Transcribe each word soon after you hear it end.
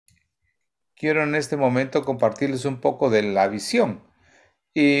quiero en este momento compartirles un poco de la visión.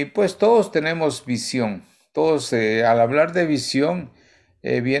 Y pues todos tenemos visión. Todos, al hablar de visión,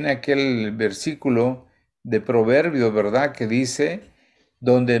 viene aquel versículo de Proverbio, ¿verdad? Que dice,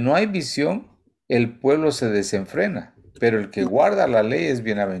 donde no hay visión, el pueblo se desenfrena, pero el que guarda la ley es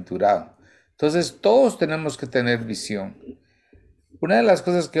bienaventurado. Entonces, todos tenemos que tener visión. Una de las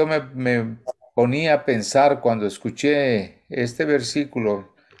cosas que yo me ponía a pensar cuando escuché este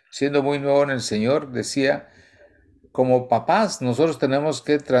versículo, siendo muy nuevo en el Señor, decía, como papás, nosotros tenemos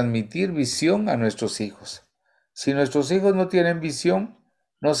que transmitir visión a nuestros hijos. Si nuestros hijos no tienen visión,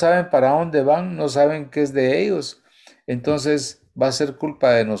 no saben para dónde van, no saben qué es de ellos, entonces va a ser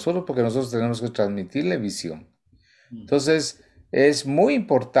culpa de nosotros porque nosotros tenemos que transmitirle visión. Mm. Entonces, es muy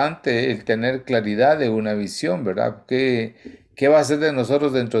importante el tener claridad de una visión, ¿verdad? ¿Qué va a ser de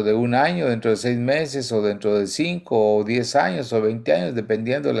nosotros dentro de un año, dentro de 6 meses, o dentro de 5 o 10 años o 20 años,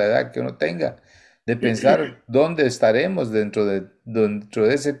 dependiendo de la edad que uno tenga? De pensar dónde estaremos dentro de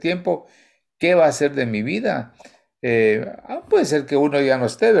ese tiempo, qué va a ser de mi vida. Puede ser que uno ya no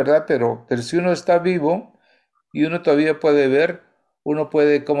esté, ¿verdad? Pero si uno está vivo y uno todavía puede ver, uno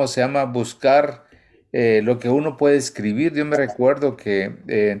puede, ¿cómo se llama?, buscar lo que uno puede escribir. Yo me recuerdo que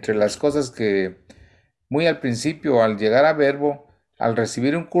entre las cosas que muy al principio, al llegar a Verbo, al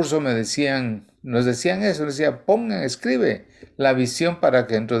recibir un curso, nos decían eso, nos decía, pongan, escribe la visión para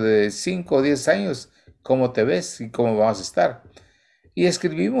que dentro de 5 o 10 años, cómo te ves y cómo vamos a estar. Y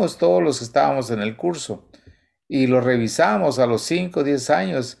escribimos todos los que estábamos en el curso y lo revisamos a los 5 o 10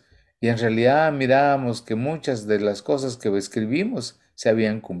 años y en realidad mirábamos que muchas de las cosas que escribimos se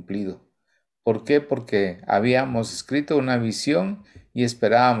habían cumplido. ¿Por qué? Porque habíamos escrito una visión y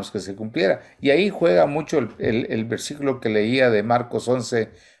esperábamos que se cumpliera. Y ahí juega mucho el versículo que leía de Marcos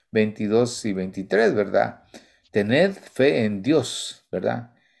 11, 22 y 23, ¿verdad? Tened fe en Dios,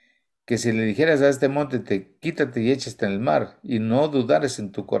 ¿verdad? Que si le dijeras a este monte, quítate y échate en el mar, y no dudares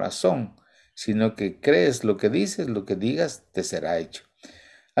en tu corazón, sino que crees lo que dices, lo que digas, te será hecho.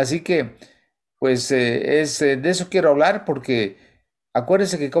 Así que, pues, de eso quiero hablar porque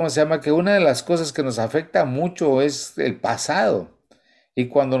acuérdense que, ¿cómo se llama? Que una de las cosas que nos afecta mucho es el pasado. Y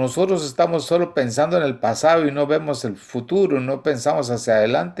cuando nosotros estamos solo pensando en el pasado y no vemos el futuro, no pensamos hacia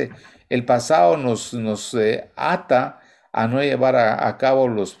adelante, el pasado nos ata a no llevar a cabo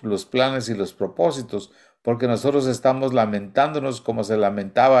los planes y los propósitos, porque nosotros estamos lamentándonos como se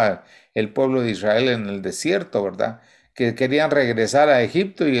lamentaba el pueblo de Israel en el desierto, ¿verdad? Que querían regresar a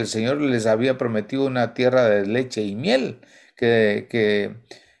Egipto y el Señor les había prometido una tierra de leche y miel, que, que,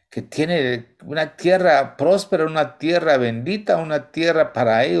 que tiene una tierra próspera, una tierra bendita, una tierra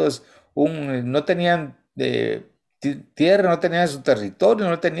para ellos. No tenían tierra, no tenían su territorio,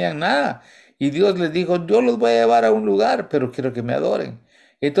 no tenían nada. Y Dios les dijo, yo los voy a llevar a un lugar, pero quiero que me adoren.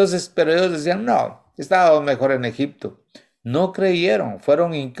 Entonces, pero ellos decían, no, estábamos mejor en Egipto. No creyeron,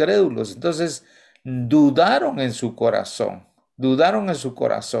 fueron incrédulos. Entonces, dudaron en su corazón, dudaron en su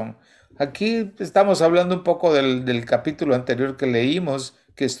corazón. Aquí estamos hablando un poco del capítulo anterior que leímos,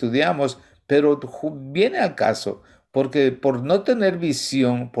 que estudiamos, pero viene al caso, porque por no tener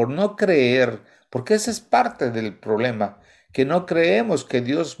visión, por no creer, porque esa es parte del problema, que no creemos que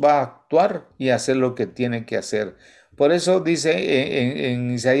Dios va a actuar y hacer lo que tiene que hacer. Por eso dice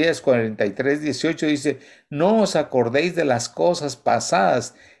en Isaías 43:18, dice, no os acordéis de las cosas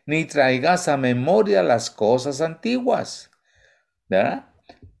pasadas, ni traigas a memoria las cosas antiguas. ¿Verdad?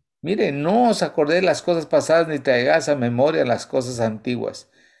 Mire, no os acordéis de las cosas pasadas, ni traigas a memoria las cosas antiguas.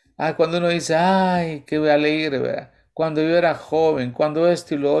 Cuando uno dice, ay, qué alegre, ¿verdad? Cuando yo era joven, cuando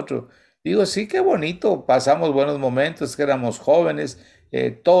esto y lo otro. Digo, sí, qué bonito, pasamos buenos momentos, que éramos jóvenes,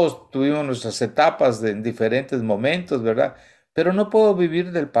 todos tuvimos nuestras etapas en diferentes momentos, ¿verdad? Pero no puedo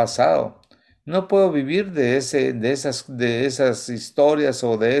vivir del pasado, no puedo vivir de esas historias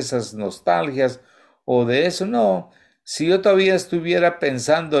o de esas nostalgias o de eso, no. Si yo todavía estuviera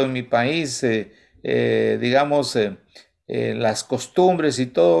pensando en mi país, digamos, las costumbres y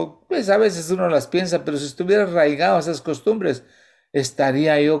todo, pues a veces uno las piensa, pero si estuviera arraigado a esas costumbres,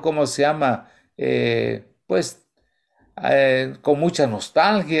 estaría yo, ¿cómo se llama? Pues con mucha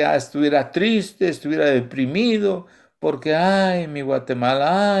nostalgia, estuviera triste, estuviera deprimido, porque, ay, mi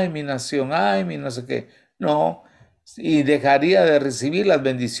Guatemala, ay, mi nación, ay, mi no sé qué. No, y dejaría de recibir las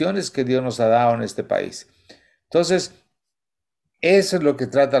bendiciones que Dios nos ha dado en este país. Entonces, eso es lo que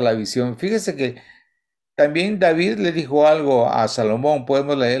trata la visión. Fíjese que también David le dijo algo a Salomón.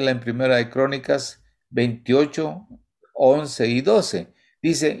 Podemos leerla en Primera de Crónicas 28, 11 y 12.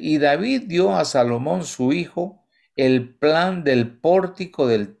 Dice, y David dio a Salomón su hijo el plan del pórtico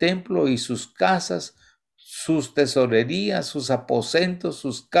del templo y sus casas, sus tesorerías, sus aposentos,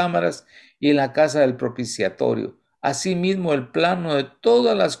 sus cámaras y la casa del propiciatorio. Asimismo, el plano de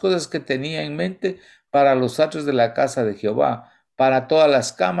todas las cosas que tenía en mente para los atrios de la casa de Jehová, para todas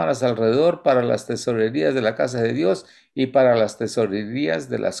las cámaras alrededor, para las tesorerías de la casa de Dios y para las tesorerías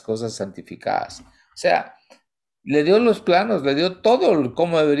de las cosas santificadas. O sea, le dio los planos, le dio todo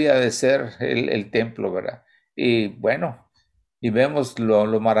cómo debería de ser el templo, ¿verdad? Y bueno, y vemos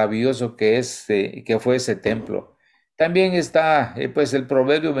lo maravilloso que es, que fue ese templo. También está, pues, el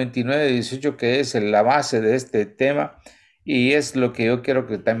Proverbio 29:18, que es la base de este tema, y es lo que yo quiero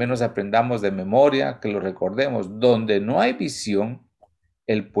que también nos aprendamos de memoria, que lo recordemos. Donde no hay visión,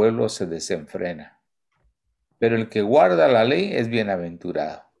 el pueblo se desenfrena, pero el que guarda la ley es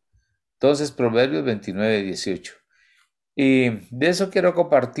bienaventurado. Entonces, Proverbios 29:18. Y de eso quiero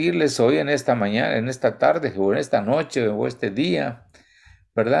compartirles hoy en esta mañana, en esta tarde, o en esta noche, o este día,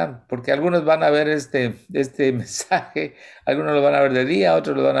 ¿verdad? Porque algunos van a ver este mensaje, algunos lo van a ver de día,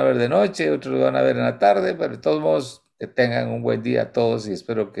 otros lo van a ver de noche, otros lo van a ver en la tarde, pero de todos modos, que tengan un buen día a todos y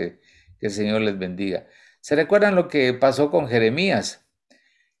espero que el Señor les bendiga. ¿Se recuerdan lo que pasó con Jeremías?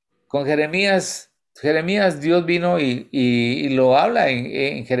 Con Jeremías Dios vino y lo habla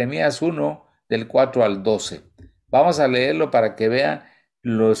en Jeremías 1, del 4 al 12. Vamos a leerlo para que vean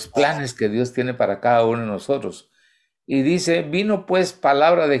los planes que Dios tiene para cada uno de nosotros. Y dice, vino pues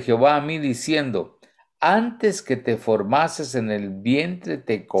palabra de Jehová a mí diciendo, antes que te formases en el vientre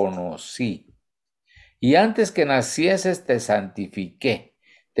te conocí, y antes que nacieses te santifiqué,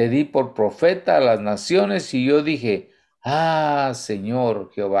 te di por profeta a las naciones, y yo dije, ah,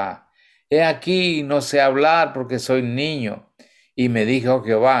 Señor Jehová, he aquí no sé hablar porque soy niño. Y me dijo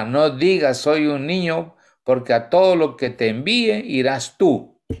Jehová, no digas soy un niño, porque a todo lo que te envíe irás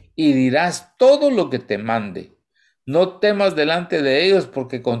tú, y dirás todo lo que te mande. No temas delante de ellos,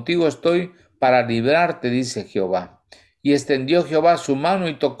 porque contigo estoy para librarte, dice Jehová. Y extendió Jehová su mano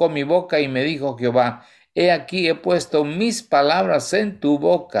y tocó mi boca, y me dijo Jehová, he aquí he puesto mis palabras en tu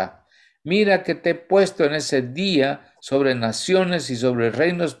boca. Mira que te he puesto en ese día sobre naciones y sobre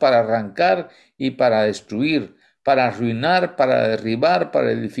reinos para arrancar y para destruir, para arruinar, para derribar,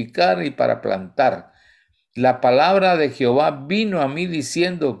 para edificar y para plantar. La palabra de Jehová vino a mí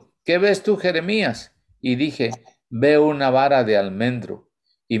diciendo, ¿qué ves tú, Jeremías? Y dije, veo una vara de almendro.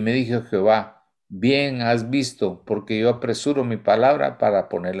 Y me dijo Jehová, bien has visto, porque yo apresuro mi palabra para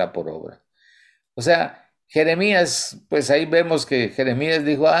ponerla por obra. O sea, Jeremías, pues ahí vemos que Jeremías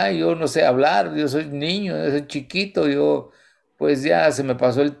dijo, ay, yo no sé hablar, yo soy niño, yo soy chiquito, yo pues ya se me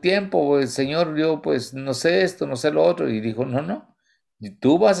pasó el tiempo, pues Señor, yo pues no sé esto, no sé lo otro. Y dijo, no, no,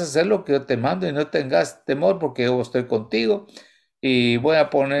 tú vas a hacer lo que yo te mando y no tengas temor porque yo estoy contigo y voy a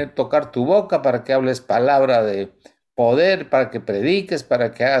tocar tu boca para que hables palabra de poder, para que prediques,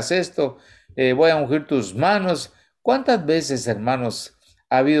 para que hagas esto, voy a ungir tus manos. ¿Cuántas veces, hermanos,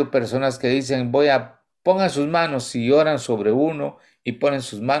 ha habido personas que dicen, pongan sus manos y oran sobre uno y ponen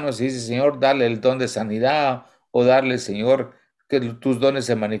sus manos y dicen, Señor, dale el don de sanidad o darle, Señor, que tus dones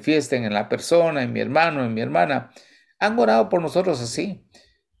se manifiesten en la persona, en mi hermano, en mi hermana? Han orado por nosotros así.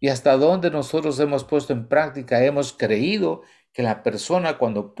 Y hasta dónde nosotros hemos puesto en práctica, hemos creído que la persona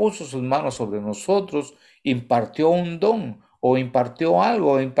cuando puso sus manos sobre nosotros impartió un don o impartió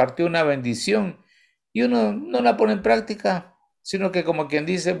algo, o impartió una bendición y uno no la pone en práctica, sino que como quien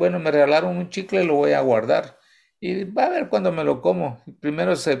dice, bueno, me regalaron un chicle, lo voy a guardar y va a ver cuando me lo como.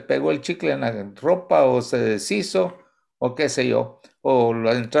 Primero se pegó el chicle en la ropa o se deshizo o qué sé yo, o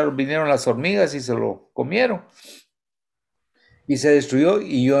vinieron las hormigas y se lo comieron y se destruyó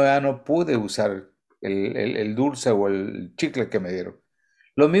y yo ya no pude usar el dulce o el chicle que me dieron.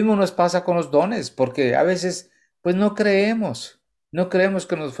 Lo mismo nos pasa con los dones, porque a veces pues no creemos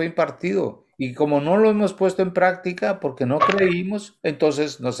que nos fue impartido y como no lo hemos puesto en práctica porque no creímos,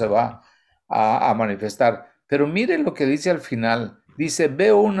 entonces no se va a manifestar. Pero miren lo que dice al final, dice,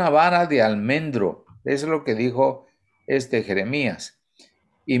 veo una vara de almendro, eso es lo que dijo Jeremías.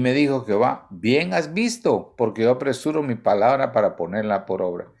 Y me dijo Jehová, bien has visto, porque yo apresuro mi palabra para ponerla por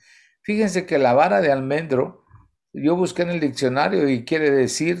obra. Fíjense que la vara de almendro, yo busqué en el diccionario y quiere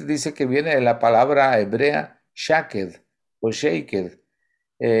decir, dice que viene de la palabra hebrea shaked o shaked.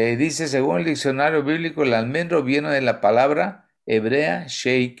 Dice, según el diccionario bíblico, el almendro viene de la palabra hebrea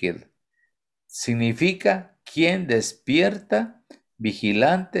shaked. Significa quien despierta,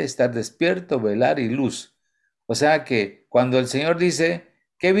 vigilante, estar despierto, velar y luz. O sea que cuando el Señor dice,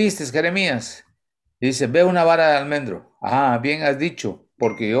 ¿qué vistes, Jeremías? Dice, ve una vara de almendro. Ah, bien has dicho,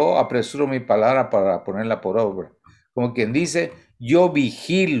 porque yo apresuro mi palabra para ponerla por obra. Como quien dice, yo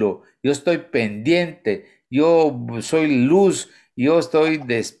vigilo, yo estoy pendiente, yo soy luz, yo estoy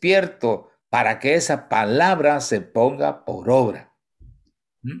despierto para que esa palabra se ponga por obra.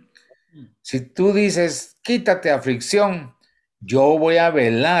 ¿Mm? Si tú dices, quítate aflicción, yo voy a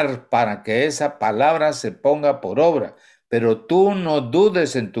velar para que esa palabra se ponga por obra, pero tú no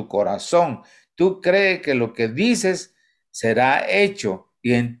dudes en tu corazón, tú crees que lo que dices será hecho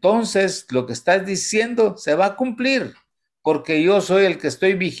y entonces lo que estás diciendo se va a cumplir, porque yo soy el que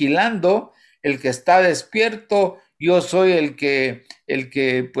estoy vigilando, el que está despierto, yo soy el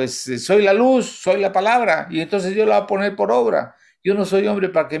que pues soy la luz, soy la palabra y entonces yo la voy a poner por obra. Yo no soy hombre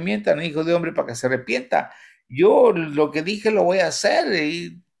para que mienta, ni hijo de hombre para que se arrepienta. Yo lo que dije lo voy a hacer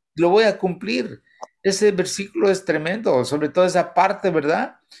y lo voy a cumplir. Ese versículo es tremendo, sobre todo esa parte,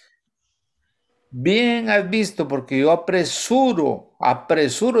 ¿verdad? Bien has visto, porque yo apresuro,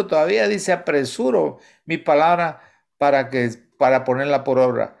 todavía dice apresuro mi palabra para ponerla por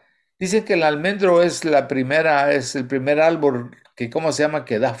obra. Dice que el almendro es el primer árbol que, ¿cómo se llama?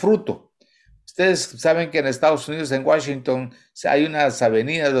 Que da fruto. Ustedes saben que en Estados Unidos, en Washington, hay unas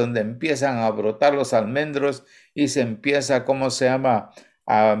avenidas donde empiezan a brotar los almendros y se empieza, ¿cómo se llama?,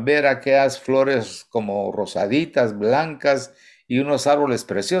 a ver aquellas flores como rosaditas, blancas y unos árboles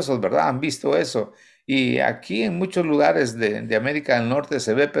preciosos, ¿verdad? ¿Han visto eso? Y aquí en muchos lugares de América del Norte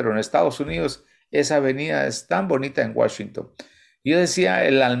se ve, pero en Estados Unidos esa avenida es tan bonita en Washington. Yo decía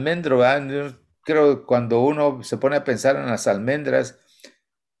el almendro, ¿verdad? Yo creo que cuando uno se pone a pensar en las almendras,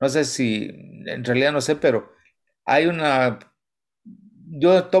 no sé si, en realidad no sé, pero hay una,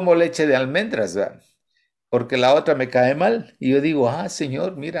 yo tomo leche de almendras, ¿verdad? Porque la otra me cae mal. Y yo digo, ah,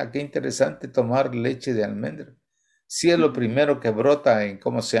 señor, mira, qué interesante tomar leche de almendra. Sí es lo primero que brota en,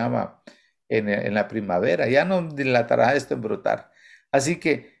 ¿cómo se llama? En la primavera. Ya no dilatará esto en brotar. Así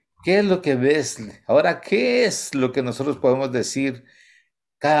que, ¿qué es lo que ves? Ahora, ¿qué es lo que nosotros podemos decir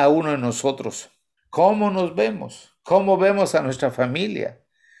cada uno de nosotros? ¿Cómo nos vemos? ¿Cómo vemos a nuestra familia?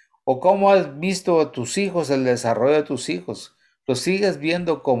 ¿O cómo has visto a tus hijos, el desarrollo de tus hijos? ¿Los sigues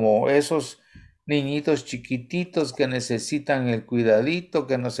viendo como esos niñitos chiquititos que necesitan el cuidadito,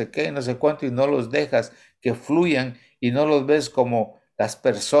 que no sé qué, no sé cuánto, y no los dejas que fluyan y no los ves como las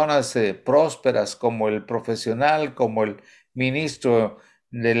personas prósperas, como el profesional, como el ministro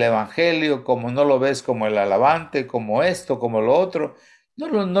del evangelio, como no lo ves como el alabante, como esto, como lo otro?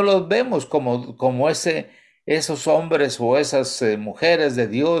 No los vemos como esos hombres o esas mujeres de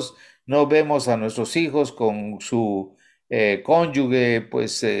Dios. No vemos a nuestros hijos con su cónyuge,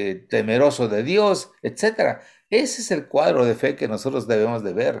 pues temeroso de Dios, etcétera. Ese es el cuadro de fe que nosotros debemos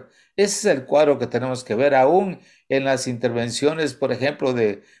de ver. Ese es el cuadro que tenemos que ver aún en las intervenciones, por ejemplo,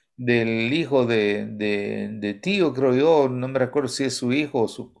 del hijo de tío, creo yo, no me recuerdo si es su hijo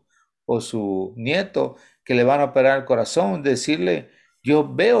o su nieto, que le van a operar el corazón, decirle, yo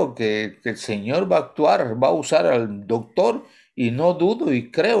veo que el Señor va a actuar, va a usar al doctor y no dudo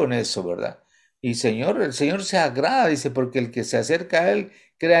y creo en eso, ¿verdad? Y Señor, el Señor se agrada, dice, porque el que se acerca a Él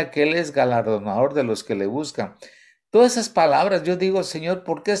crea que Él es galardonador de los que le buscan. Todas esas palabras, yo digo, Señor,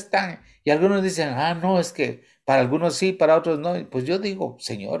 ¿por qué están? Y algunos dicen, ah, no, es que para algunos sí, para otros no. Y pues yo digo,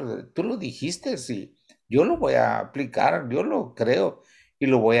 Señor, tú lo dijiste, sí, yo lo voy a aplicar, yo lo creo y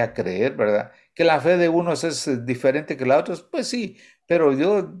lo voy a creer, ¿verdad? Que la fe de unos es diferente que la de otros, pues sí, pero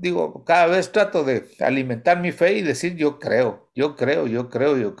yo digo, cada vez trato de alimentar mi fe y decir, yo creo, yo creo, yo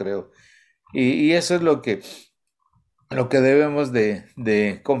creo, yo creo. Y eso es lo que debemos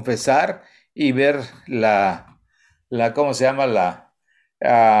de confesar y ver ¿cómo se llama?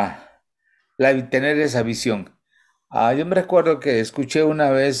 Ah, tener esa visión. Yo me recuerdo que escuché una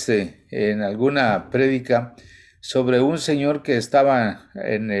vez en alguna prédica sobre un señor que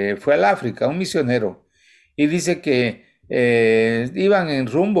fue al África, un misionero, y dice que iban en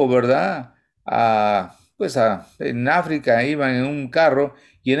rumbo, ¿verdad? En África iban en un carro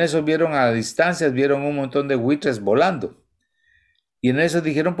y en eso vieron a distancias, vieron un montón de buitres volando. Y en eso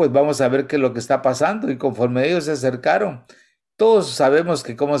dijeron, pues vamos a ver qué es lo que está pasando. Y conforme ellos se acercaron, todos sabemos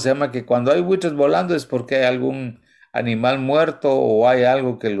que, ¿cómo se llama? Que cuando hay buitres volando es porque hay algún animal muerto o hay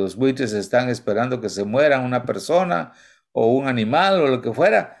algo que los buitres están esperando que se muera, una persona o un animal o lo que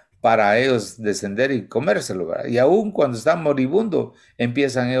fuera, para ellos descender y comérselo, ¿verdad? Y aún cuando está moribundo,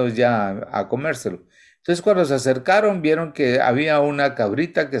 empiezan ellos ya a comérselo. Entonces, cuando se acercaron, vieron que había una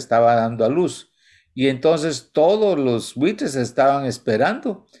cabrita que estaba dando a luz. Y entonces todos los buitres estaban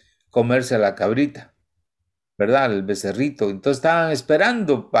esperando comerse a la cabrita, ¿verdad? El becerrito. Entonces estaban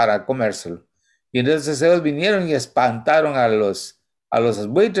esperando para comérselo. Y entonces ellos vinieron y espantaron a los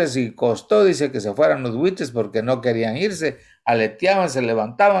buitres y costó, dice, que se fueran los buitres porque no querían irse, aleteaban, se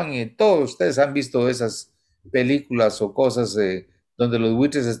levantaban y todos ustedes han visto esas películas o cosas donde los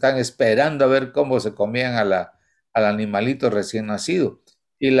buitres están esperando a ver cómo se comían al animalito recién nacido.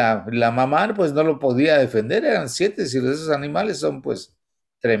 y la mamá pues no lo podía defender, eran 7, si esos animales son pues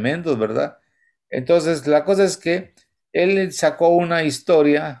tremendos, ¿verdad? Entonces la cosa es que él sacó una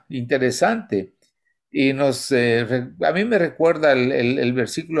historia interesante y a mí me recuerda el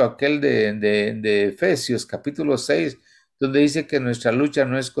versículo aquel de Efesios capítulo 6 donde dice que nuestra lucha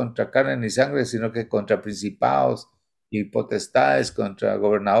no es contra carne ni sangre, sino que contra principados y potestades, contra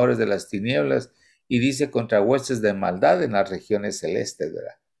gobernadores de las tinieblas, y dice contra huestes de maldad en las regiones celestes,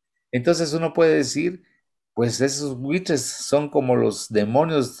 ¿verdad? Entonces uno puede decir, pues esos buitres son como los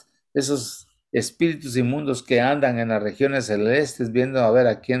demonios, esos espíritus inmundos que andan en las regiones celestes viendo a ver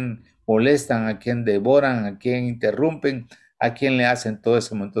a quién molestan, a quién devoran, a quién interrumpen, a quién le hacen todo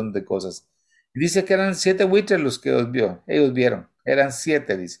ese montón de cosas. Dice que eran 7 buitres los que ellos vieron, eran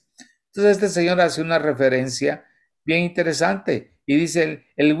 7, dice. Entonces este señor hace una referencia bien interesante y dice,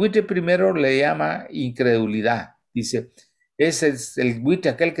 el buitre primero le llama incredulidad, dice, ese es el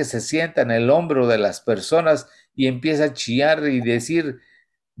buitre aquel que se sienta en el hombro de las personas y empieza a chillar y decir,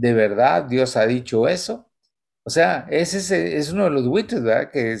 ¿de verdad Dios ha dicho eso? O sea, es uno de los buitres,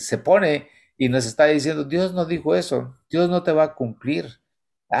 ¿verdad? Que se pone y nos está diciendo, Dios no dijo eso, Dios no te va a cumplir.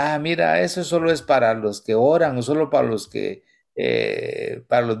 Ah, mira, eso solo es para los que oran, o solo para los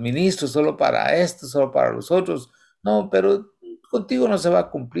para los ministros, solo para esto, solo para los otros. No, pero contigo no se va a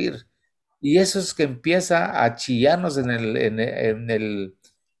cumplir. Y eso es que empieza a chillarnos en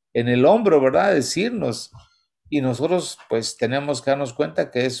el hombro, ¿verdad? Decirnos. Y nosotros pues tenemos que darnos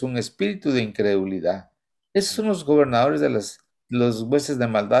cuenta que es un espíritu de incredulidad. Esos son los gobernadores de los huestes de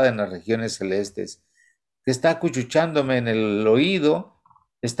maldad en las regiones celestes, que está acuchuchándome en el oído,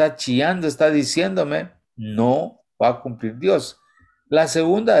 está chillando, está diciéndome, no va a cumplir Dios. La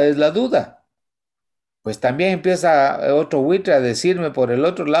segunda es la duda. Pues también empieza otro buitre a decirme por el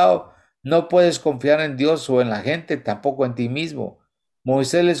otro lado, no puedes confiar en Dios o en la gente, tampoco en ti mismo.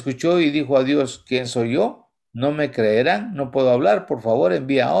 Moisés le escuchó y dijo a Dios, ¿quién soy yo? ¿No me creerán? No puedo hablar, por favor,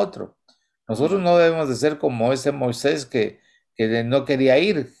 envía a otro. Nosotros no debemos de ser como ese Moisés que no quería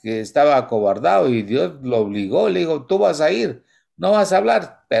ir, que estaba acobardado y Dios lo obligó, le dijo, tú vas a ir, no vas a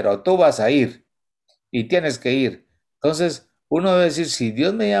hablar, pero tú vas a ir y tienes que ir. Entonces, uno debe decir, si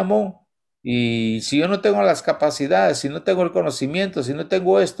Dios me llamó y si yo no tengo las capacidades, si no tengo el conocimiento, si no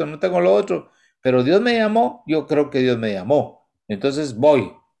tengo esto, no tengo lo otro, pero Dios me llamó, yo creo que Dios me llamó. Entonces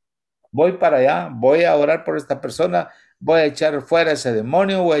voy para allá, voy a orar por esta persona, voy a echar fuera ese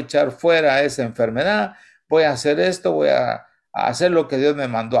demonio, voy a echar fuera esa enfermedad, voy a hacer esto, a hacer lo que Dios me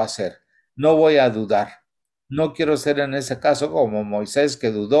mandó a hacer. No voy a dudar. No quiero ser en ese caso como Moisés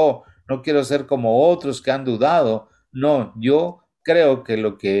que dudó, no quiero ser como otros que han dudado. No, yo creo que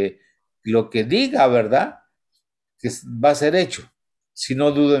lo que diga, ¿verdad? Que va a ser hecho, si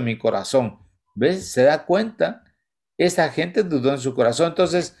no dudo en mi corazón. ¿Ves? ¿Se da cuenta? Esta gente dudó en su corazón.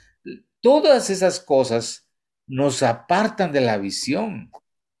 Entonces, todas esas cosas nos apartan de la visión,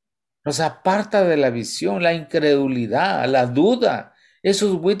 nos aparta de la visión, la incredulidad, la duda.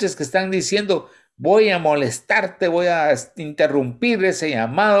 Esos buitres que están diciendo, voy a molestarte, voy a interrumpir ese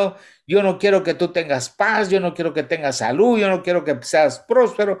llamado, yo no quiero que tú tengas paz, yo no quiero que tengas salud, yo no quiero que seas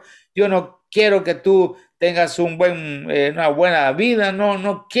próspero, yo no quiero que tú tengas una buena vida, no,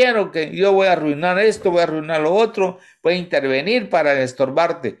 no quiero que yo voy a arruinar esto, voy a arruinar lo otro, voy a intervenir para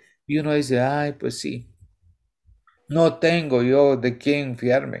estorbarte. Y uno dice, ay, pues sí, no tengo yo de quién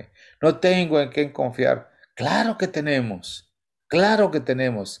fiarme, no tengo en quién confiar. Claro que tenemos, claro que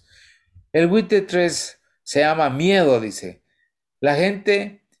tenemos. El buitre 3 se llama miedo, dice. La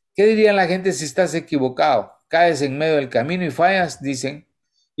gente, ¿qué diría la gente si estás equivocado? Caes en medio del camino y fallas, dicen.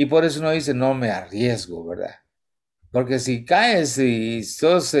 Y por eso uno dice, no me arriesgo, ¿verdad? Porque si caes y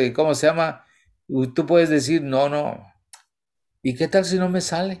sos, ¿cómo se llama? Tú puedes decir, no, no. ¿Y qué tal si no me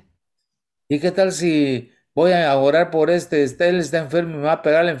sale? ¿Y qué tal si voy a orar por él está enfermo y me va a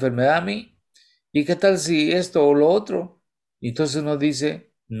pegar la enfermedad a mí? ¿Y qué tal si esto o lo otro? Y entonces uno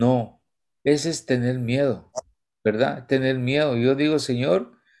dice, no, ese es tener miedo, ¿verdad? Tener miedo. Yo digo,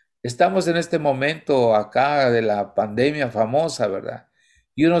 Señor, estamos en este momento acá de la pandemia famosa, ¿verdad?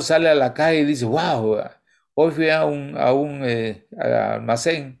 Y uno sale a la calle y dice, wow, hoy fui a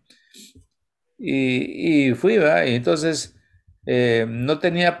almacén y fui, ¿verdad? Y entonces no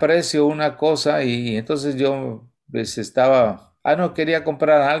tenía precio una cosa y entonces yo pues estaba, no, quería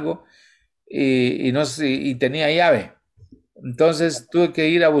comprar algo y no sé, y tenía llave. Entonces tuve que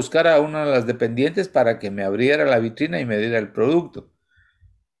ir a buscar a una de las dependientes para que me abriera la vitrina y me diera el producto.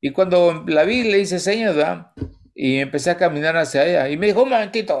 Y cuando la vi, le hice señas, ¿verdad? Y empecé a caminar hacia ella. Y me dijo, un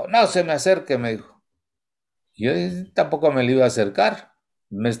momentito, no se me acerque, me dijo. Yo tampoco me le iba a acercar.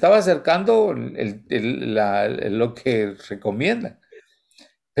 Me estaba acercando lo que recomiendan.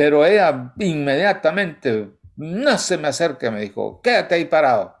 Pero ella inmediatamente, no se me acerque, me dijo, quédate ahí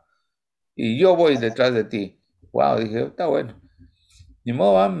parado y yo voy detrás de ti. Wow, dije, está bueno. Ni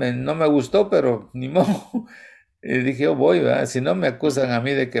modo, no me gustó, pero ni modo. Y dije, yo voy, ¿verdad? Si no me acusan a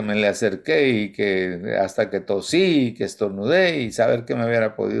mí de que me le acerqué y que hasta que tosí y que estornudé y saber qué me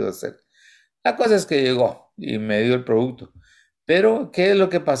hubiera podido hacer. La cosa es que llegó y me dio el producto. Pero, ¿qué es lo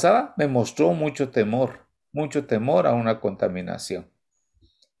que pasaba? Me mostró mucho temor a una contaminación.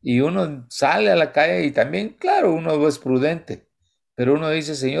 Y uno sale a la calle y también, claro, uno es prudente, pero uno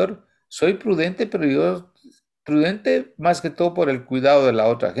dice, Señor, soy prudente, pero yo prudente más que todo por el cuidado de la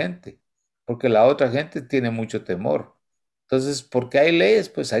otra gente, porque la otra gente tiene mucho temor. Entonces, porque hay leyes,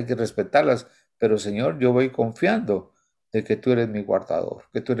 pues hay que respetarlas, pero Señor, yo voy confiando de que tú eres mi guardador,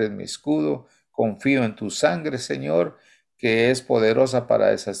 que tú eres mi escudo, confío en tu sangre, Señor, que es poderosa para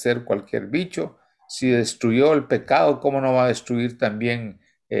deshacer cualquier bicho. Si destruyó el pecado, ¿cómo no va a destruir también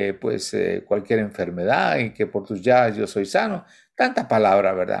cualquier enfermedad y que por tus llagas yo soy sano? Tanta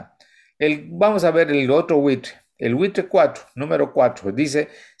palabra, ¿verdad? Vamos a ver el otro buitre, el buitre 4, número 4, dice,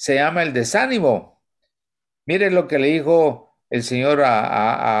 se llama el desánimo. Miren lo que le dijo el Señor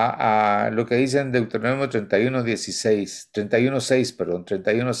a lo que dice en Deuteronomio 31:16, 31:6, perdón,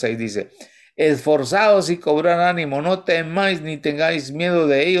 31:6 dice, esforzaos y cobrad ánimo, no temáis ni tengáis miedo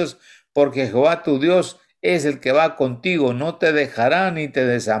de ellos, porque Jehová tu Dios es el que va contigo, no te dejará ni te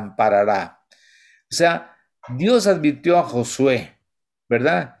desamparará. O sea, Dios advirtió a Josué,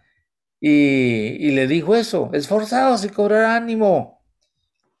 ¿verdad? Y le dijo eso, esforzaos y cobrad ánimo.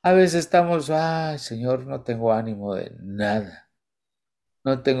 A veces estamos, ay, Señor, no tengo ánimo de nada,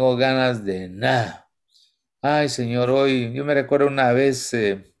 no tengo ganas de nada. Ay, Señor, hoy, yo me recuerdo una vez,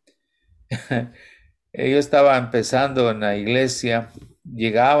 yo estaba empezando en la iglesia,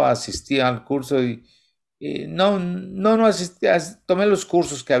 llegaba, asistía al curso y no asistía, tomé los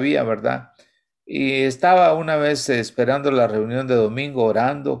cursos que había, ¿verdad? Y estaba una vez esperando la reunión de domingo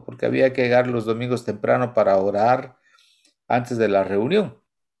orando, porque había que llegar los domingos temprano para orar antes de la reunión.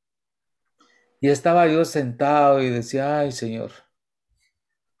 Y estaba yo sentado y decía, ay, Señor,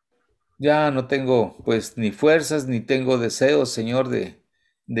 ya no tengo pues ni fuerzas ni tengo deseos, Señor, de,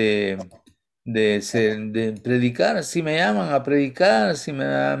 de predicar. Si me llaman a predicar, si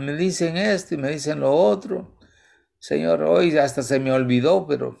me dicen esto y me dicen lo otro, Señor, hoy hasta se me olvidó,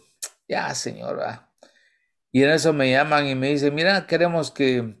 pero ya, Señor, va. Y en eso me llaman y me dicen, mira, queremos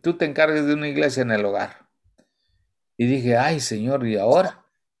que tú te encargues de una iglesia en el hogar. Y dije, ay, Señor, ¿y ahora?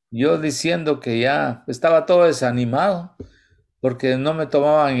 Yo diciendo que ya estaba todo desanimado porque no me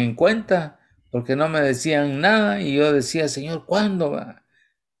tomaban en cuenta, porque no me decían nada y yo decía, Señor, ¿cuándo va?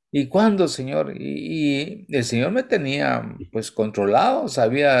 ¿Y cuándo, Señor? Y el Señor me tenía pues controlado,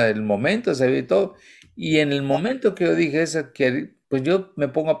 sabía el momento, sabía todo. Y en el momento que yo dije eso, que, pues yo me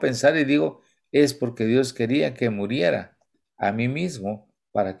pongo a pensar y digo, es porque Dios quería que muriera a mí mismo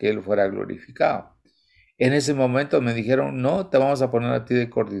para que Él fuera glorificado. En ese momento me dijeron, no, te vamos a poner a ti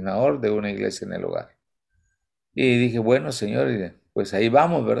de coordinador de una iglesia en el hogar. Y dije, bueno, Señor, pues ahí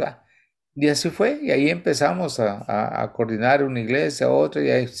vamos, ¿verdad? Y así fue, y ahí empezamos a coordinar una iglesia, otra,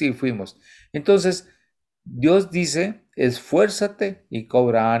 y ahí sí fuimos. Entonces, Dios dice, esfuérzate y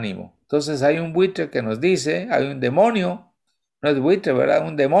cobra ánimo. Entonces hay un buitre que nos dice, hay un demonio, no es buitre, ¿verdad?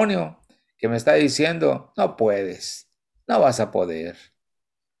 Un demonio que me está diciendo, no puedes, no vas a poder.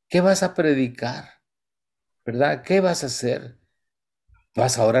 ¿Qué vas a predicar? ¿Verdad? ¿Qué vas a hacer?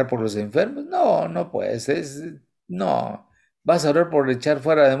 ¿Vas a orar por los enfermos? No, no puedes, no. ¿Vas a orar por echar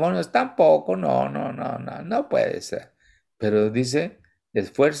fuera demonios? Tampoco, no puede ser. Pero dice,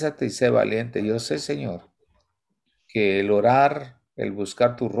 esfuérzate y sé valiente. Yo sé, Señor, que el orar, el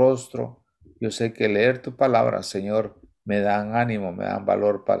buscar tu rostro, yo sé que leer tu palabra, Señor, me dan ánimo, me dan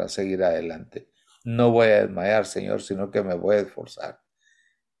valor para seguir adelante. No voy a desmayar, Señor, sino que me voy a esforzar.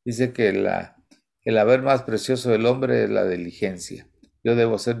 Dice que el haber más precioso del hombre es la diligencia. Yo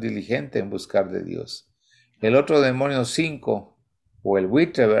debo ser diligente en buscar de Dios. El otro demonio 5 o el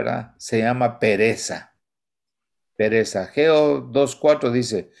buitre, ¿verdad? Se llama pereza. Pereza. Geo 2:4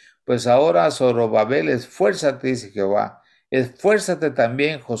 dice, pues ahora Zorobabel, esfuérzate, dice Jehová. Esfuérzate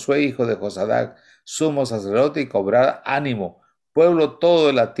también, Josué, hijo de Josadac, sumo sacerdote, y cobrad ánimo. Pueblo todo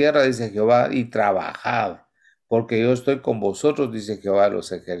de la tierra, dice Jehová, y trabajad, porque yo estoy con vosotros, dice Jehová de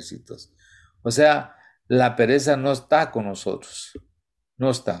los ejércitos. O sea, la pereza no está con nosotros.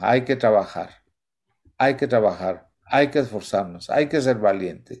 No está. Hay que esforzarnos, hay que ser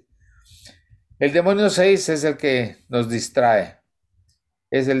valientes. El demonio 6 es el que nos distrae,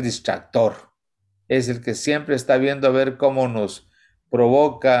 es el distractor, es el que siempre está viendo a ver cómo nos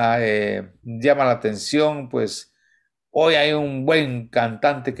provoca, llama la atención, pues Hoy hay un buen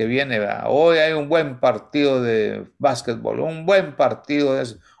cantante que viene, ¿verdad? Hoy hay un buen partido de básquetbol, un buen partido de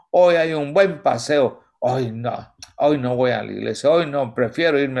eso. Hoy hay un buen paseo. Hoy no voy a la iglesia, hoy no,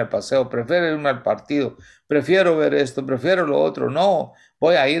 prefiero irme al paseo, prefiero irme al partido, prefiero ver esto, prefiero lo otro. No,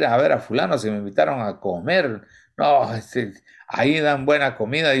 voy a ir a ver a fulano si me invitaron a comer. No, ahí dan buena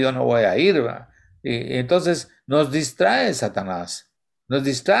comida y yo no voy a ir, ¿verdad? Y entonces nos distrae Satanás, nos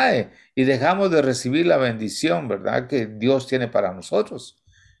distrae y dejamos de recibir la bendición, ¿verdad? Que Dios tiene para nosotros.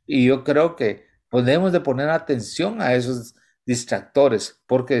 Y yo creo que podemos de poner atención a esos distractores,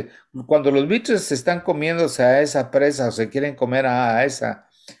 porque cuando los bichos se están comiéndose a esa presa o se quieren comer a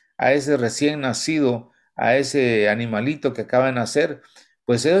ese recién nacido, a ese animalito que acaba de nacer,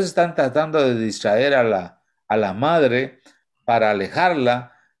 pues ellos están tratando de distraer a la madre para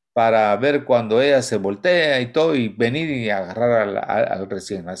alejarla, para ver cuando ella se voltea y todo, y venir y agarrar al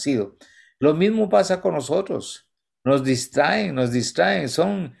recién nacido. Lo mismo pasa con nosotros. Nos distraen, es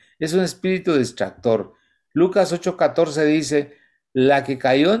un espíritu distractor. Lucas 8:14 dice, la que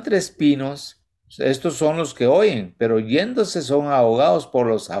cayó entre espinos, estos son los que oyen, pero yéndose son ahogados por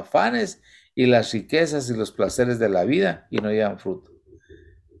los afanes y las riquezas y los placeres de la vida y no llevan fruto.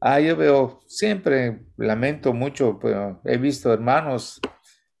 Yo veo, siempre lamento mucho, pero he visto hermanos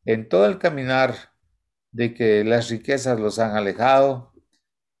en todo el caminar de que las riquezas los han alejado.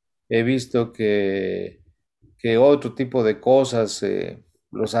 He visto que otro tipo de cosas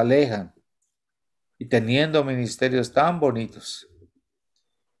los alejan y teniendo ministerios tan bonitos,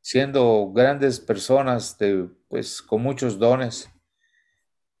 siendo grandes personas pues, con muchos dones.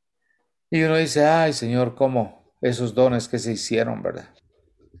 Y uno dice, ay Señor, ¿cómo esos dones que se hicieron, verdad?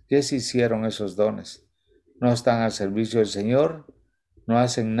 ¿Qué se hicieron esos dones? No están al servicio del Señor, no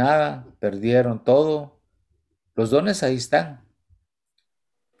hacen nada, perdieron todo. Los dones ahí están.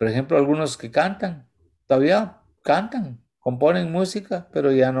 Por ejemplo, algunos que cantan, todavía cantan, componen música,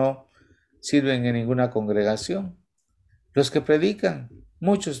 pero ya no sirven en ninguna congregación. Los que predican,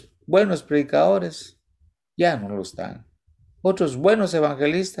 muchos buenos predicadores, ya no lo están. Otros buenos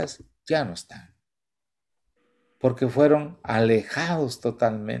evangelistas ya no están, porque fueron alejados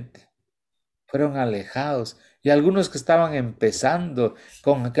totalmente. Fueron alejados. Y algunos que estaban empezando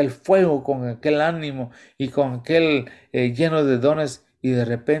con aquel fuego, con aquel ánimo y con aquel lleno de dones, y de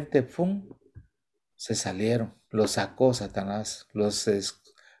repente, ¡pum!, se salieron. Los sacó Satanás,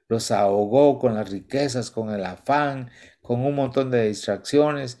 los ahogó con las riquezas, con el afán, con un montón de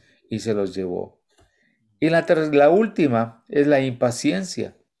distracciones y se los llevó. Y la última es la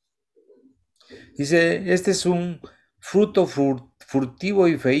impaciencia. Dice, este es un fruto furtivo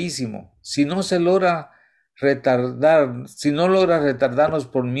y feísimo. Si no se logra retardar, si no logra retardarnos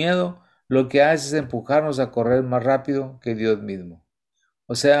por miedo, lo que hace es empujarnos a correr más rápido que Dios mismo.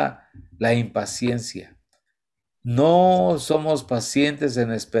 O sea, la impaciencia. No somos pacientes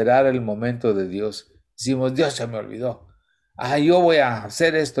en esperar el momento de Dios. Decimos, Dios se me olvidó. Yo voy a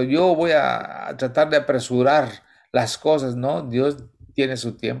hacer esto, yo voy a tratar de apresurar las cosas. No, Dios tiene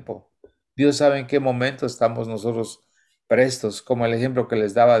su tiempo. Dios sabe en qué momento estamos nosotros prestos, como el ejemplo que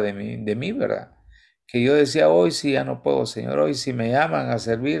les daba de mí, ¿verdad? Que yo decía, hoy sí ya no puedo, Señor, hoy si me llaman a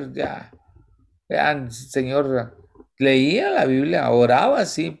servir, ya, Señor, leía la Biblia, oraba,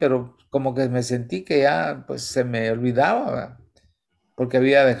 sí, pero como que me sentí que ya, pues se me olvidaba, ¿verdad? Porque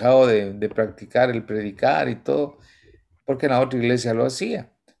había dejado de practicar el predicar y todo, porque en la otra iglesia lo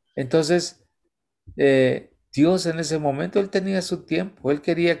hacía. Entonces, Dios en ese momento, Él tenía su tiempo, Él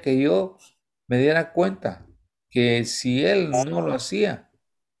quería que yo me diera cuenta que si Él no lo hacía,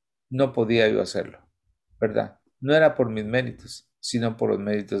 no podía yo hacerlo, ¿verdad? No era por mis méritos, sino por los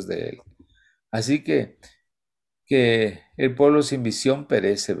méritos de Él. Así que el pueblo sin visión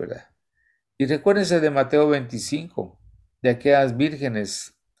perece, ¿verdad? Y recuérdense de Mateo 25, de aquellas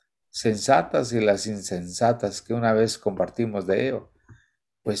vírgenes sensatas y las insensatas que una vez compartimos de ello.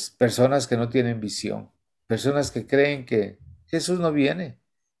 Pues personas que no tienen visión, personas que creen que Jesús no viene,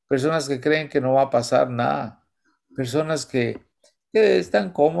 personas que creen que no va a pasar nada, personas que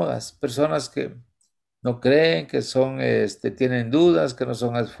están cómodas, personas que no creen, que tienen dudas, que no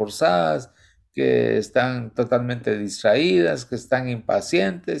son esforzadas, que están totalmente distraídas, que están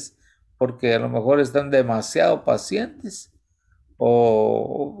impacientes, porque a lo mejor están demasiado pacientes,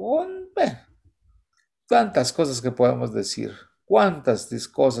 bueno, tantas cosas que podemos decir, cuántas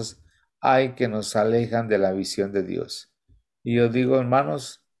cosas hay que nos alejan de la visión de Dios. Y yo digo,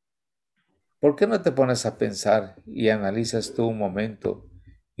 hermanos, ¿por qué no te pones a pensar y analizas tú un momento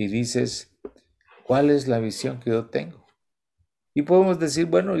y dices, ¿cuál es la visión que yo tengo? Y podemos decir,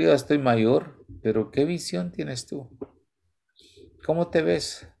 bueno, yo ya estoy mayor, pero ¿qué visión tienes tú? ¿Cómo te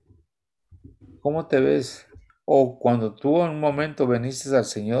ves? ¿Cómo te ves? O cuando tú en un momento veniste al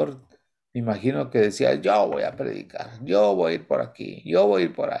Señor, me imagino que decías, yo voy a predicar, yo voy a ir por aquí, yo voy a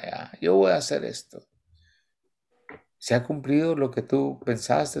ir por allá, yo voy a hacer esto. ¿Se ha cumplido lo que tú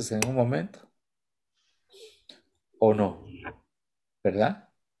pensaste en un momento? ¿O no? ¿Verdad?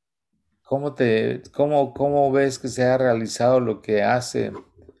 ¿Cómo ves que se ha realizado lo que hace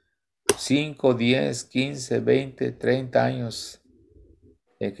 5, 10, 15, 20, 30 años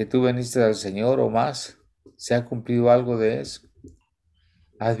que tú veniste al Señor o más? ¿Se ha cumplido algo de eso?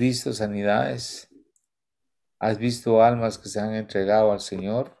 ¿Has visto sanidades? ¿Has visto almas que se han entregado al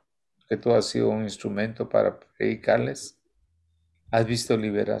Señor? ¿Que tú has sido un instrumento para predicarles? ¿Has visto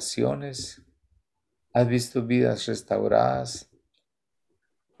liberaciones? ¿Has visto vidas restauradas?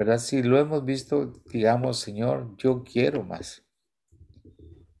 ¿Verdad? Si lo hemos visto, digamos, Señor, yo quiero más.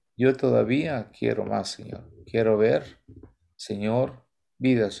 Yo todavía quiero más, Señor. Quiero ver, Señor,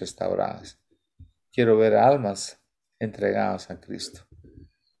 vidas restauradas. Quiero ver almas entregadas a Cristo.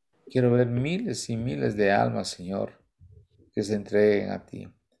 Quiero ver miles y miles de almas, Señor, que se entreguen a ti.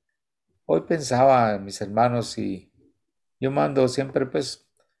 Hoy pensaba, mis hermanos, y yo mando siempre,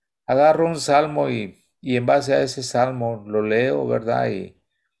 pues, agarro un salmo y en base a ese salmo lo leo, ¿verdad?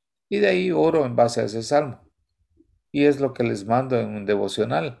 Y de ahí oro en base a ese salmo. Y es lo que les mando en un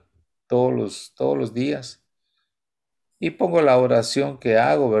devocional todos los días. Y pongo la oración que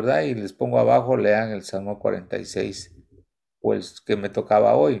hago, ¿verdad? Y les pongo abajo, lean el Salmo 46, o el que me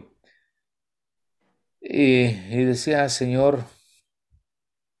tocaba hoy. Y decía, Señor,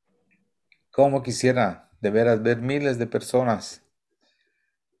 cómo quisiera de veras ver miles de personas.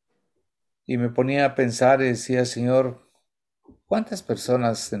 Y me ponía a pensar y decía, Señor, ¿cuántas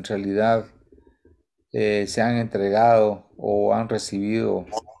personas en realidad se han entregado o han recibido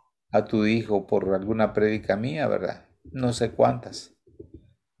a tu Hijo por alguna prédica mía, verdad? No sé cuántas,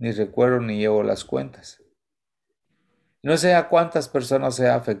 ni recuerdo ni llevo las cuentas. No sé a cuántas personas se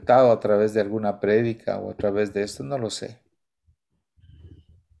ha afectado a través de alguna prédica o a través de esto, no lo sé.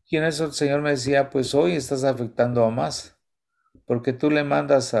 Y en eso el Señor me decía, pues hoy estás afectando a más, porque tú le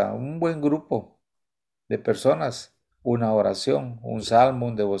mandas a un buen grupo de personas una oración, un salmo,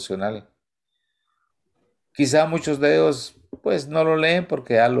 un devocional. Quizá muchos de ellos pues no lo leen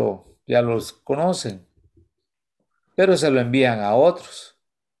porque ya los conocen, pero se lo envían a otros.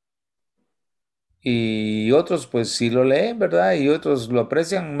 Y otros pues sí lo leen, ¿verdad? Y otros lo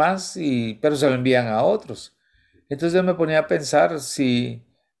aprecian más, pero se lo envían a otros. Entonces yo me ponía a pensar si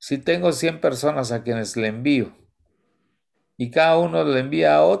tengo 100 personas a quienes le envío y cada uno le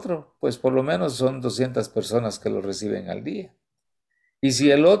envía a otro, pues por lo menos son 200 personas que lo reciben al día. Y si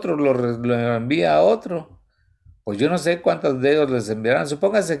el otro lo envía a otro, pues yo no sé cuántos de ellos les enviarán.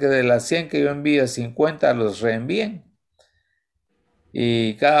 Supóngase que de las 100 que yo envío, 50 los reenvíen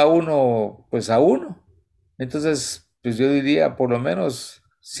y cada uno, pues a uno. Entonces, pues yo diría por lo menos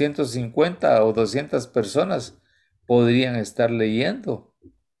 150 o 200 personas podrían estar leyendo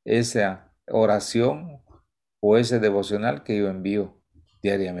esa oración o ese devocional que yo envío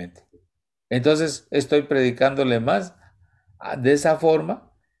diariamente. Entonces, estoy predicándole más de esa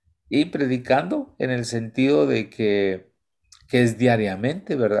forma y predicando en el sentido de que es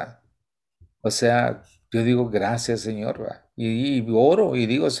diariamente, ¿verdad? O sea, yo digo gracias, Señor, ¿verdad? Y oro y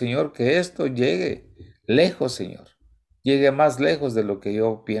digo, Señor, que esto llegue lejos, Señor. Llegue más lejos de lo que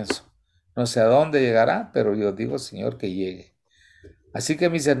yo pienso. No sé a dónde llegará, pero yo digo, Señor, que llegue. Así que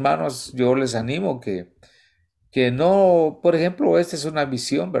mis hermanos, yo les animo que no, por ejemplo, esta es una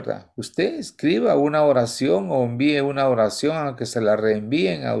visión, ¿verdad? Usted escriba una oración o envíe una oración, aunque se la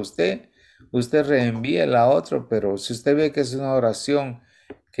reenvíen a usted, usted reenvíe la otra, pero si usted ve que es una oración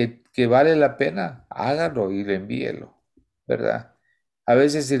que vale la pena, hágalo y reenvíelo, ¿verdad? A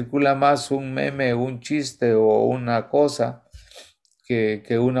veces circula más un meme, un chiste o una cosa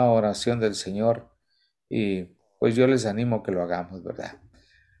que una oración del Señor. Y pues yo les animo a que lo hagamos, ¿verdad?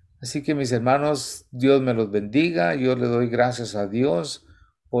 Así que mis hermanos, Dios me los bendiga. Yo le doy gracias a Dios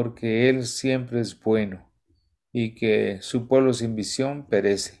porque Él siempre es bueno y que su pueblo sin visión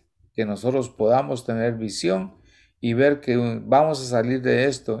perece. Que nosotros podamos tener visión y ver que vamos a salir de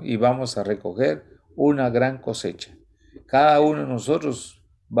esto y vamos a recoger una gran cosecha. Cada uno de nosotros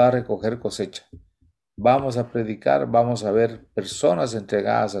va a recoger cosecha. Vamos a predicar, vamos a ver personas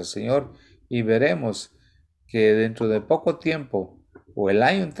entregadas al Señor y veremos que dentro de poco tiempo o el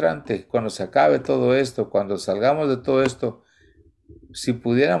año entrante, cuando se acabe todo esto, cuando salgamos de todo esto, si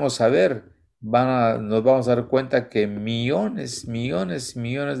pudiéramos saber, nos vamos a dar cuenta que millones, millones,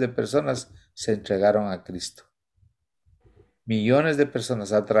 millones de personas se entregaron a Cristo. Millones de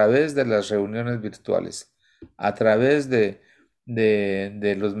personas a través de las reuniones virtuales, a través de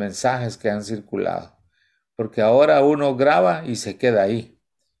los mensajes que han circulado. porque ahora uno graba y se queda ahí,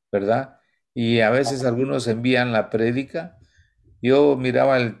 ¿verdad? Y a veces algunos envían la prédica. Yo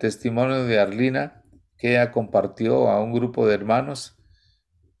miraba el testimonio de Arlina que ella compartió a un grupo de hermanos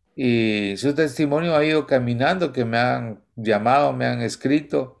y su testimonio ha ido caminando, que me han llamado, me han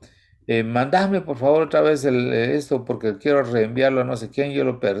escrito. Mandame por favor otra vez esto porque quiero reenviarlo a no sé quién, yo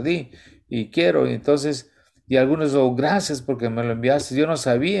lo perdí y quiero. Y entonces, y algunos, oh, gracias porque me lo enviaste. Yo no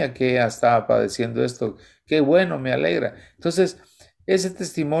sabía que ella estaba padeciendo esto. Qué bueno, me alegra. Entonces, ese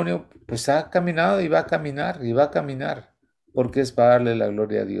testimonio pues ha caminado y va a caminar y va a caminar porque es para darle la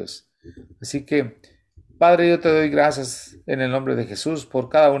gloria a Dios. Así que, Padre, yo te doy gracias en el nombre de Jesús por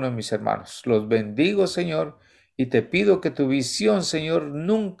cada uno de mis hermanos. Los bendigo, Señor, y te pido que tu visión, Señor,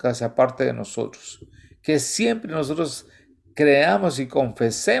 nunca se aparte de nosotros. Que siempre nosotros creamos y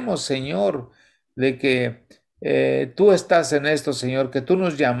confesemos, Señor, de que tú estás en esto, Señor, que tú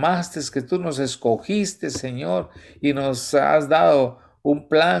nos llamaste, que tú nos escogiste, Señor, y nos has dado un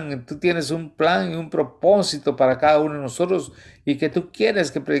plan, tú tienes un plan y un propósito para cada uno de nosotros y que tú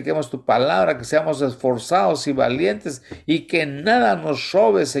quieres que prediquemos tu palabra, que seamos esforzados y valientes y que nada nos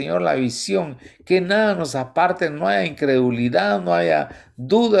robe, Señor, la visión, que nada nos aparte, no haya incredulidad, no haya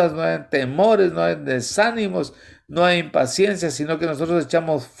dudas, no haya temores, no haya desánimos, no hay impaciencia, sino que nosotros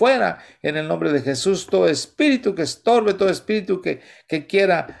echamos fuera en el nombre de Jesús todo espíritu que estorbe, todo espíritu que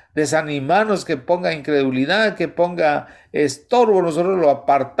quiera desanimarnos, que ponga incredulidad, que ponga estorbo. Nosotros lo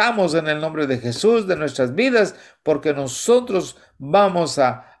apartamos en el nombre de Jesús de nuestras vidas, porque nosotros vamos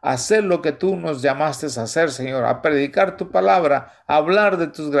a hacer lo que tú nos llamaste a hacer, Señor, a predicar tu palabra, a hablar de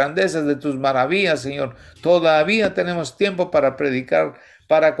tus grandezas, de tus maravillas, Señor. Todavía tenemos tiempo para predicar,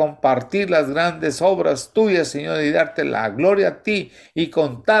 para compartir las grandes obras tuyas, Señor, y darte la gloria a ti y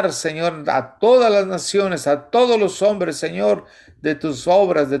contar, Señor, a todas las naciones, a todos los hombres, Señor, de tus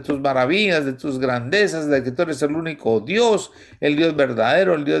obras, de tus maravillas, de tus grandezas, de que tú eres el único Dios, el Dios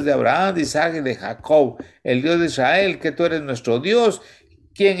verdadero, el Dios de Abraham, de Isaac y de Jacob, el Dios de Israel, que tú eres nuestro Dios,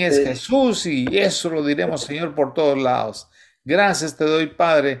 quién es Jesús, y eso lo diremos, Señor, por todos lados. Gracias te doy,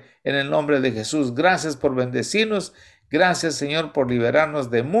 Padre, en el nombre de Jesús. Gracias por bendecirnos. Gracias, Señor, por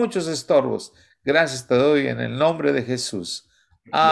liberarnos de muchos estorbos. Gracias te doy en el nombre de Jesús.